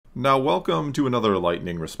Now welcome to another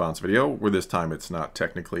lightning response video, where this time it's not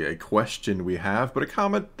technically a question we have, but a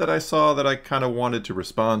comment that I saw that I kind of wanted to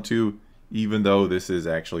respond to, even though this is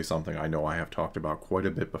actually something I know I have talked about quite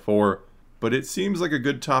a bit before. But it seems like a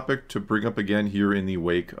good topic to bring up again here in the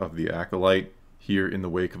wake of The Acolyte, here in the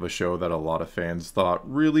wake of a show that a lot of fans thought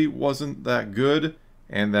really wasn't that good,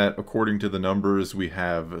 and that according to the numbers we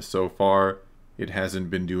have so far, it hasn't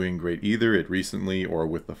been doing great either. It recently, or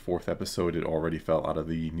with the 4th episode, it already fell out of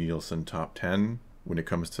the Nielsen top 10 when it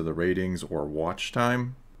comes to the ratings or watch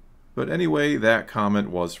time. But anyway, that comment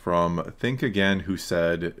was from Think Again, who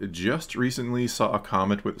said, "Just recently saw a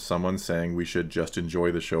comment with someone saying we should just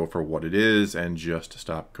enjoy the show for what it is and just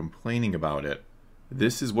stop complaining about it.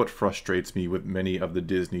 This is what frustrates me with many of the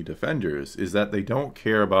Disney defenders, is that they don't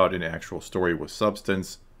care about an actual story with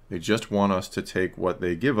substance. They just want us to take what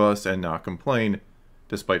they give us and not complain,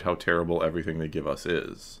 despite how terrible everything they give us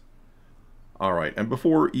is." Alright, and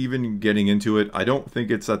before even getting into it, I don't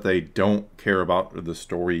think it's that they don't care about the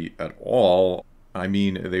story at all. I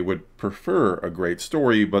mean, they would prefer a great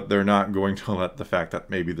story, but they're not going to let the fact that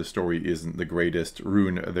maybe the story isn't the greatest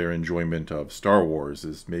ruin their enjoyment of Star Wars,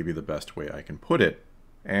 is maybe the best way I can put it.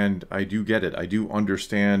 And I do get it. I do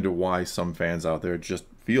understand why some fans out there just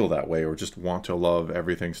feel that way, or just want to love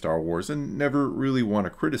everything Star Wars and never really want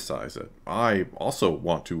to criticize it. I also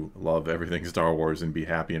want to love everything Star Wars and be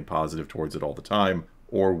happy and positive towards it all the time,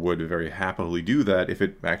 or would very happily do that if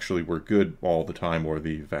it actually were good all the time or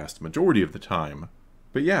the vast majority of the time.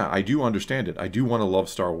 But yeah, I do understand it. I do want to love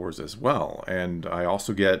Star Wars as well, and I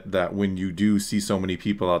also get that when you do see so many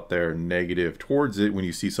people out there negative towards it, when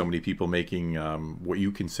you see so many people making what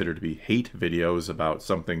you consider to be hate videos about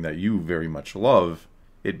something that you very much love,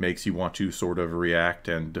 it makes you want to sort of react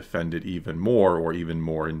and defend it even more, or even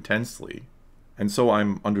more intensely. And so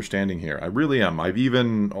I'm understanding here. I really am. I've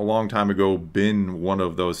even, a long time ago, been one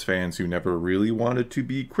of those fans who never really wanted to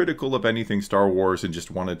be critical of anything Star Wars and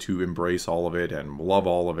just wanted to embrace all of it and love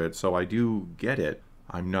all of it, so I do get it.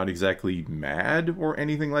 I'm not exactly mad or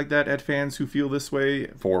anything like that at fans who feel this way,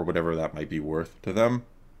 for whatever that might be worth to them.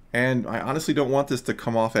 And I honestly don't want this to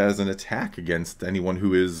come off as an attack against anyone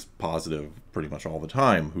who is positive pretty much all the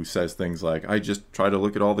time, who says things like, "I just try to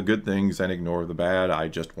look at all the good things and ignore the bad, I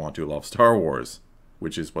just want to love Star Wars,"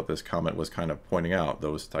 which is what this comment was kind of pointing out,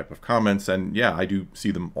 those type of comments. And yeah, I do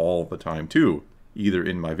see them all the time too, either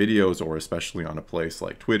in my videos or especially on a place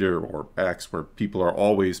like Twitter or X, where people are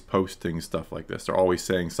always posting stuff like this. They're always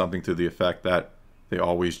saying something to the effect that they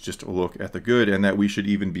always just look at the good, and that we should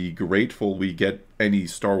even be grateful we get any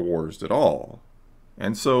Star Wars at all.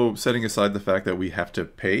 And so, setting aside the fact that we have to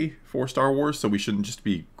pay for Star Wars, so we shouldn't just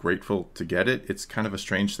be grateful to get it, it's kind of a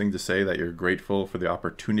strange thing to say that you're grateful for the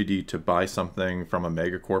opportunity to buy something from a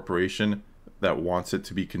mega corporation that wants it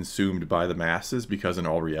to be consumed by the masses, because in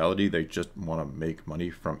all reality, they just want to make money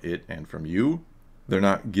from it and from you. They're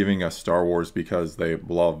not giving us Star Wars because they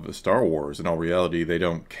love Star Wars. In all reality, they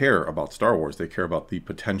don't care about Star Wars. They care about the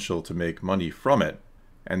potential to make money from it.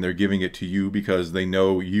 And they're giving it to you because they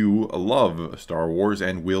know you love Star Wars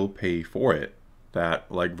and will pay for it. That,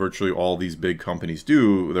 like virtually all these big companies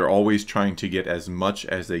do, they're always trying to get as much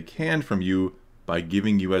as they can from you by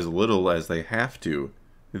giving you as little as they have to.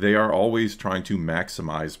 They are always trying to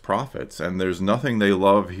maximize profits, and there's nothing they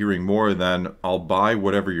love hearing more than, "I'll buy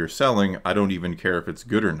whatever you're selling, I don't even care if it's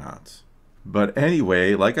good or not." But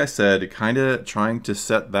anyway, like I said, kinda trying to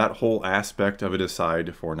set that whole aspect of it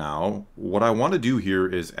aside for now, what I want to do here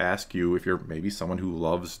is ask you, if you're maybe someone who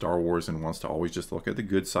loves Star Wars and wants to always just look at the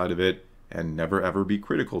good side of it and never ever be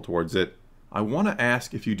critical towards it, I want to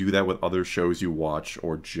ask if you do that with other shows you watch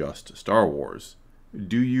or just Star Wars.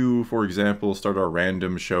 Do you, for example, start a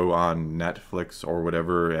random show on Netflix or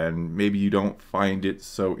whatever, and maybe you don't find it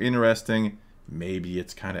so interesting, maybe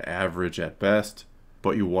it's kind of average at best,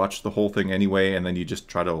 but you watch the whole thing anyway, and then you just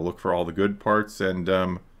try to look for all the good parts and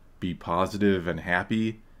be positive and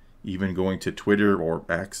happy, even going to Twitter or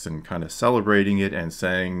X and kind of celebrating it and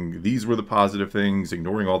saying these were the positive things,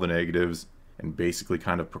 ignoring all the negatives, and basically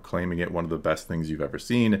kind of proclaiming it one of the best things you've ever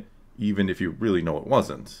seen, even if you really know it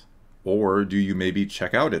wasn't? Or do you maybe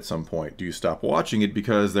check out at some point? Do you stop watching it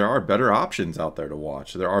because there are better options out there to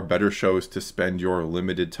watch? There are better shows to spend your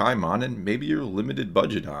limited time on, and maybe your limited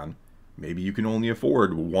budget on. Maybe you can only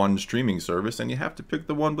afford one streaming service and you have to pick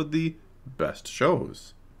the one with the best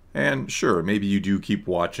shows. And sure, maybe you do keep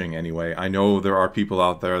watching anyway. I know there are people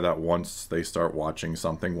out there that once they start watching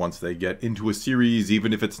something, once they get into a series,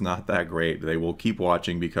 even if it's not that great, they will keep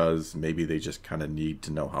watching because maybe they just kind of need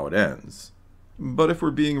to know how it ends. But if we're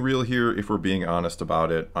being real here, if we're being honest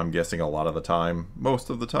about it, I'm guessing a lot of the time, most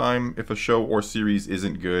of the time, if a show or series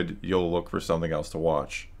isn't good, you'll look for something else to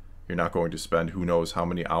watch. You're not going to spend who knows how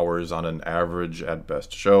many hours on an average at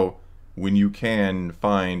best show when you can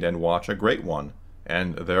find and watch a great one.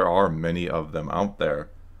 And there are many of them out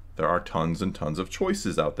there. There are tons and tons of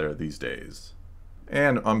choices out there these days.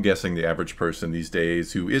 And I'm guessing the average person these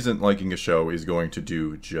days who isn't liking a show is going to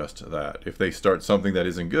do just that. If they start something that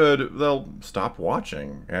isn't good, they'll stop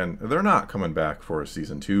watching. And they're not coming back for a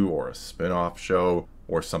season 2 or a spin-off show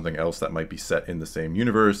or something else that might be set in the same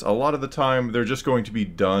universe. A lot of the time, they're just going to be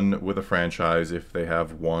done with a franchise if they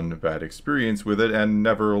have one bad experience with it and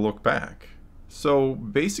never look back. So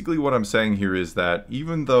basically what I'm saying here is that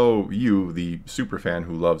even though you, the superfan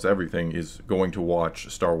who loves everything, is going to watch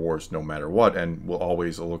Star Wars no matter what and will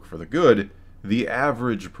always look for the good, the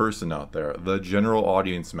average person out there, the general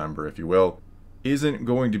audience member, if you will, isn't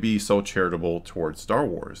going to be so charitable towards Star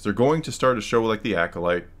Wars. They're going to start a show like The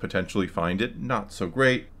Acolyte, potentially find it not so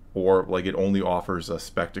great, or like it only offers a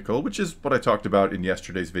spectacle, which is what I talked about in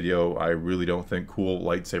yesterday's video. I really don't think cool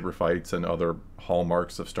lightsaber fights and other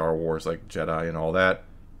hallmarks of Star Wars like Jedi and all that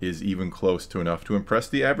is even close to enough to impress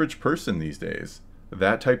the average person these days.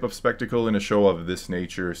 That type of spectacle in a show of this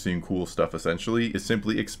nature, seeing cool stuff essentially, is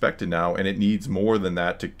simply expected now, and it needs more than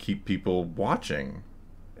that to keep people watching.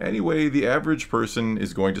 Anyway, the average person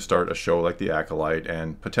is going to start a show like The Acolyte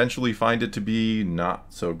and potentially find it to be not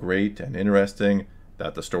so great and interesting,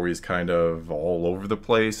 that the story is kind of all over the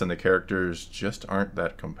place and the characters just aren't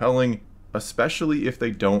that compelling, especially if they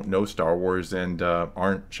don't know Star Wars and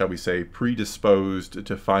aren't, shall we say, predisposed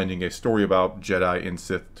to finding a story about Jedi and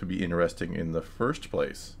Sith to be interesting in the first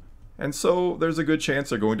place. And so there's a good chance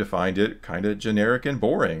they're going to find it kind of generic and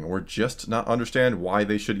boring, or just not understand why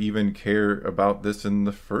they should even care about this in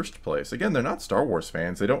the first place. Again, they're not Star Wars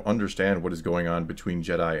fans. They don't understand what is going on between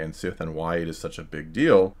Jedi and Sith and why it is such a big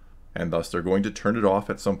deal. And thus they're going to turn it off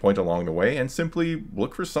at some point along the way and simply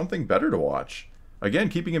look for something better to watch. Again,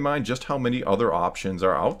 keeping in mind just how many other options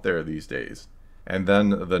are out there these days. And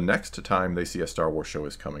then the next time they see a Star Wars show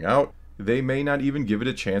is coming out, they may not even give it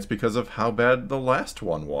a chance because of how bad the last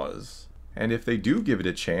one was. And if they do give it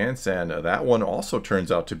a chance and that one also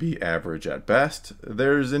turns out to be average at best,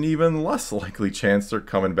 there's an even less likely chance they're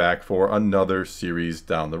coming back for another series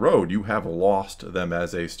down the road. You have lost them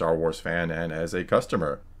as a Star Wars fan and as a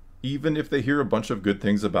customer. Even if they hear a bunch of good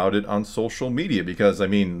things about it on social media, because, I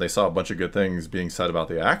mean, they saw a bunch of good things being said about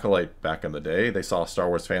The Acolyte back in the day. They saw Star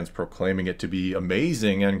Wars fans proclaiming it to be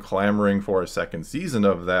amazing and clamoring for a second season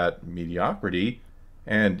of that mediocrity.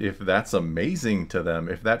 And if that's amazing to them,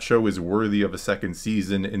 if that show is worthy of a second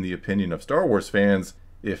season in the opinion of Star Wars fans,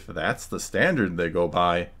 if that's the standard they go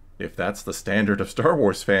by, if that's the standard of Star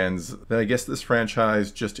Wars fans, then I guess this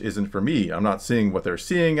franchise just isn't for me. I'm not seeing what they're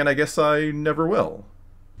seeing, and I guess I never will.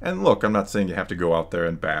 And look, I'm not saying you have to go out there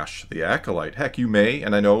and bash The Acolyte. Heck, you may,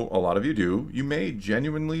 and I know a lot of you do, you may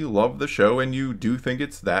genuinely love the show and you do think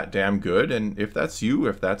it's that damn good, and if that's you,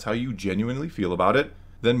 if that's how you genuinely feel about it,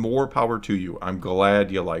 then more power to you. I'm glad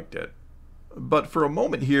you liked it. But for a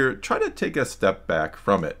moment here, try to take a step back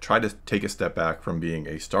from it. Try to take a step back from being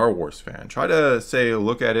a Star Wars fan. Try to, say,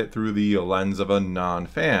 look at it through the lens of a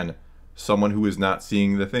non-fan. Someone who is not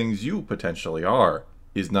seeing the things you potentially are.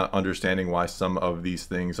 Is not understanding why some of these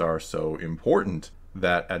things are so important,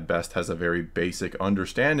 that at best has a very basic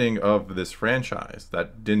understanding of this franchise,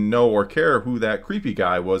 that didn't know or care who that creepy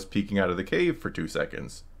guy was peeking out of the cave for 2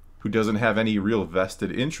 seconds, who doesn't have any real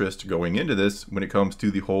vested interest going into this when it comes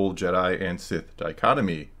to the whole Jedi and Sith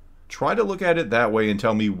dichotomy. Try to look at it that way and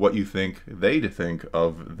tell me what you think they'd think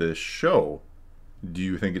of this show. Do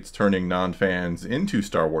you think it's turning non-fans into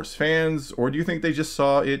Star Wars fans, or do you think they just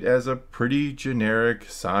saw it as a pretty generic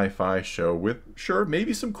sci-fi show with, sure,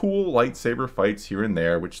 maybe some cool lightsaber fights here and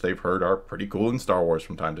there, which they've heard are pretty cool in Star Wars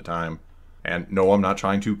from time to time? And no, I'm not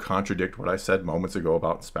trying to contradict what I said moments ago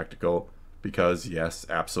about spectacle, because yes,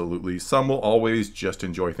 absolutely, some will always just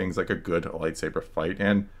enjoy things like a good lightsaber fight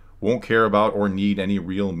and won't care about or need any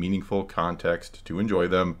real meaningful context to enjoy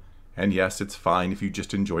them. And yes, it's fine if you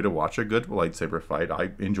just enjoy to watch a good lightsaber fight.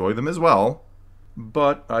 I enjoy them as well.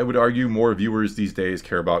 But I would argue more viewers these days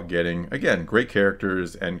care about getting, again, great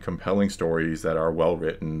characters and compelling stories that are well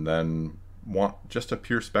written than want just a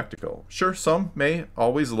pure spectacle. Sure, some may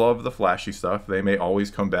always love the flashy stuff. They may always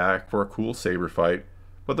come back for a cool saber fight.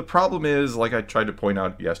 But the problem is, like I tried to point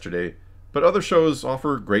out yesterday, but other shows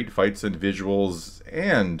offer great fights and visuals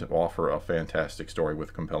and offer a fantastic story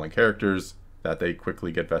with compelling characters that they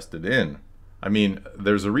quickly get vested in. I mean,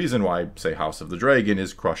 there's a reason why, say, House of the Dragon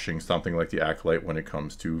is crushing something like The Acolyte when it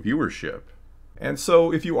comes to viewership. And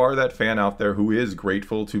so if you are that fan out there who is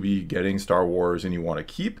grateful to be getting Star Wars and you want to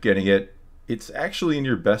keep getting it, it's actually in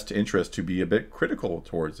your best interest to be a bit critical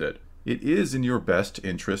towards it. It is in your best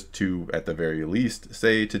interest to, at the very least,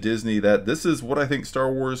 say to Disney that this is what I think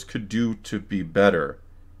Star Wars could do to be better,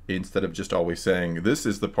 instead of just always saying, this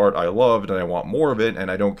is the part I loved and I want more of it and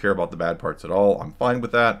I don't care about the bad parts at all. I'm fine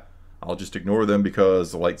with that. I'll just ignore them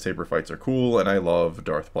because the lightsaber fights are cool and I love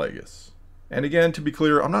Darth Plagueis. And again, to be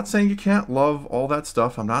clear, I'm not saying you can't love all that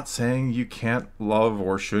stuff. I'm not saying you can't love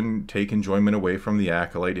or shouldn't take enjoyment away from the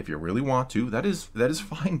Acolyte if you really want to. That is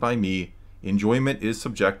fine by me. Enjoyment is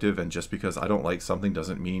subjective, and just because I don't like something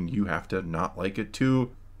doesn't mean you have to not like it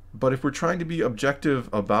too. But if we're trying to be objective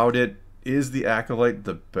about it, is the Acolyte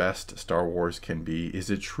the best Star Wars can be? Is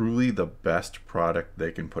it truly the best product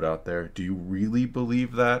they can put out there? Do you really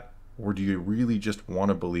believe that? Or do you really just want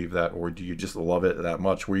to believe that? Or do you just love it that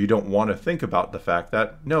much where you don't want to think about the fact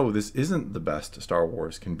that, no, this isn't the best Star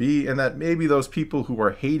Wars can be, and that maybe those people who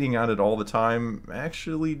are hating on it all the time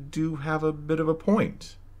actually do have a bit of a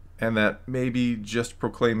point? And that maybe just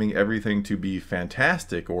proclaiming everything to be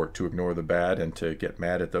fantastic, or to ignore the bad and to get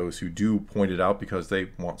mad at those who do point it out because they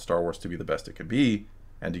want Star Wars to be the best it can be,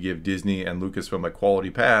 and to give Disney and Lucasfilm a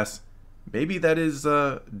quality pass, maybe that is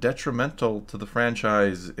detrimental to the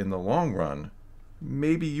franchise in the long run.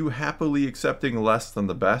 Maybe you happily accepting less than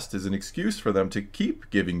the best is an excuse for them to keep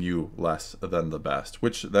giving you less than the best,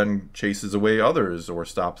 which then chases away others or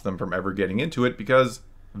stops them from ever getting into it because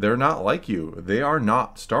they're not like you. They are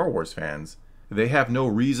not Star Wars fans. They have no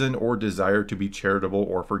reason or desire to be charitable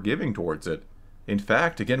or forgiving towards it. In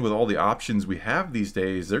fact, again, with all the options we have these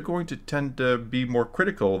days, they're going to tend to be more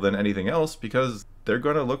critical than anything else because they're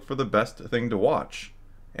going to look for the best thing to watch.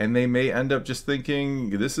 And they may end up just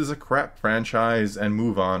thinking, this is a crap franchise, and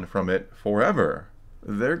move on from it forever.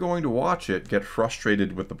 They're going to watch it, get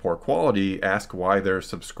frustrated with the poor quality, ask why they're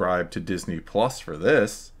subscribed to Disney Plus for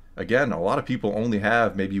this. Again, a lot of people only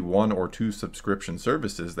have maybe 1 or 2 subscription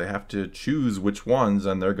services. They have to choose which ones,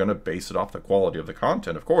 and they're going to base it off the quality of the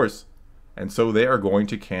content, of course. And so they are going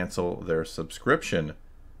to cancel their subscription.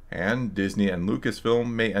 And Disney and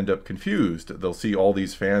Lucasfilm may end up confused. They'll see all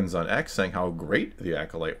these fans on X saying how great The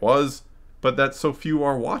Acolyte was, but that so few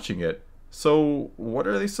are watching it. So what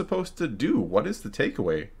are they supposed to do? What is the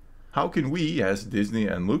takeaway? How can we, as Disney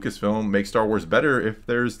and Lucasfilm, make Star Wars better if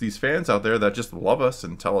there's these fans out there that just love us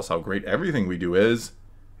and tell us how great everything we do is,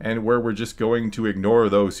 and where we're just going to ignore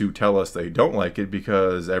those who tell us they don't like it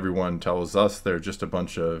because everyone tells us they're just a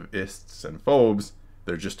bunch of ists and phobes?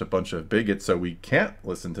 They're just a bunch of bigots, so we can't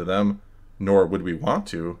listen to them, nor would we want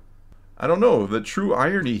to. I don't know. The true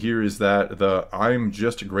irony here is that the I'm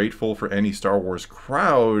just grateful for any Star Wars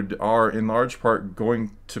crowd are in large part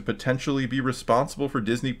going to potentially be responsible for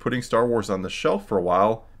Disney putting Star Wars on the shelf for a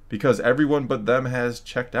while because everyone but them has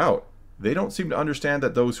checked out. They don't seem to understand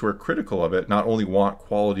that those who are critical of it not only want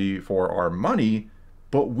quality for our money,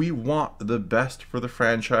 but we want the best for the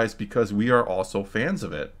franchise because we are also fans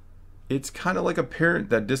of it. It's kind of like a parent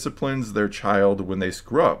that disciplines their child when they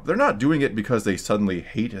screw up. They're not doing it because they suddenly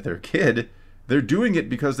hate their kid. They're doing it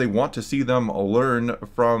because they want to see them learn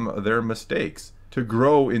from their mistakes, to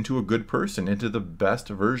grow into a good person, into the best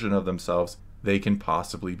version of themselves they can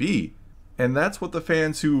possibly be. And that's what the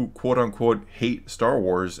fans who quote-unquote hate Star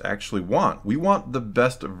Wars actually want. We want the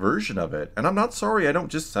best version of it. And I'm not sorry I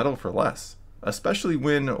don't just settle for less. Especially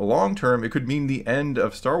when, long-term, it could mean the end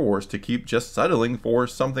of Star Wars to keep just settling for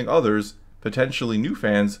something others, potentially new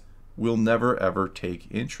fans, will never ever take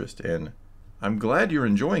interest in. I'm glad you're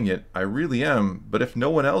enjoying it, I really am, but if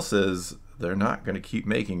no one else is, they're not going to keep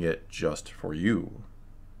making it just for you.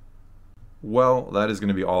 Well, that is going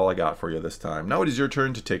to be all I got for you this time. Now it is your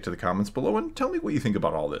turn to take to the comments below and tell me what you think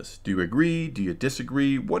about all this. Do you agree? Do you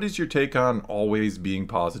disagree? What is your take on always being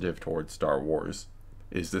positive towards Star Wars?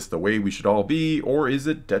 Is this the way we should all be, or is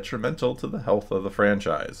it detrimental to the health of the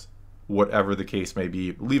franchise? Whatever the case may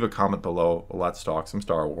be, leave a comment below. Let's talk some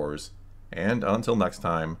Star Wars. And until next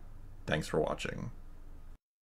time, thanks for watching.